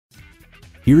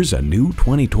Here's a new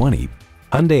 2020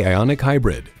 Hyundai IONIQ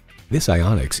Hybrid. This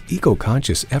IONIQ's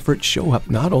eco-conscious efforts show up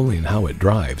not only in how it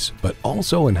drives, but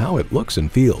also in how it looks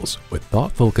and feels, with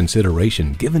thoughtful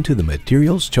consideration given to the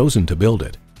materials chosen to build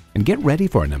it. And get ready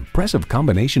for an impressive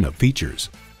combination of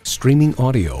features: streaming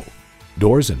audio,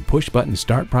 doors and push-button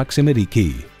start proximity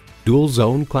key,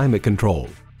 dual-zone climate control,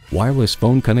 wireless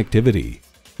phone connectivity,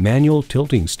 manual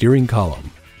tilting steering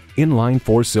column, inline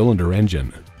 4-cylinder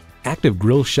engine, active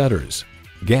grille shutters,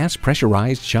 gas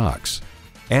pressurized shocks,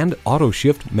 and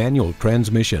auto-shift manual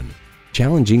transmission.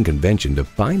 Challenging convention to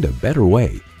find a better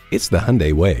way. It's the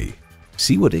Hyundai way.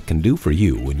 See what it can do for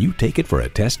you when you take it for a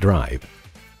test drive.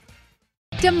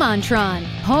 DeMontrond,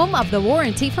 home of the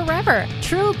warranty forever.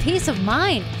 True peace of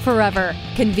mind forever.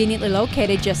 Conveniently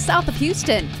located just south of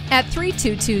Houston at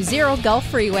 3220 Gulf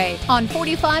Freeway on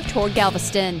 45 toward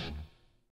Galveston.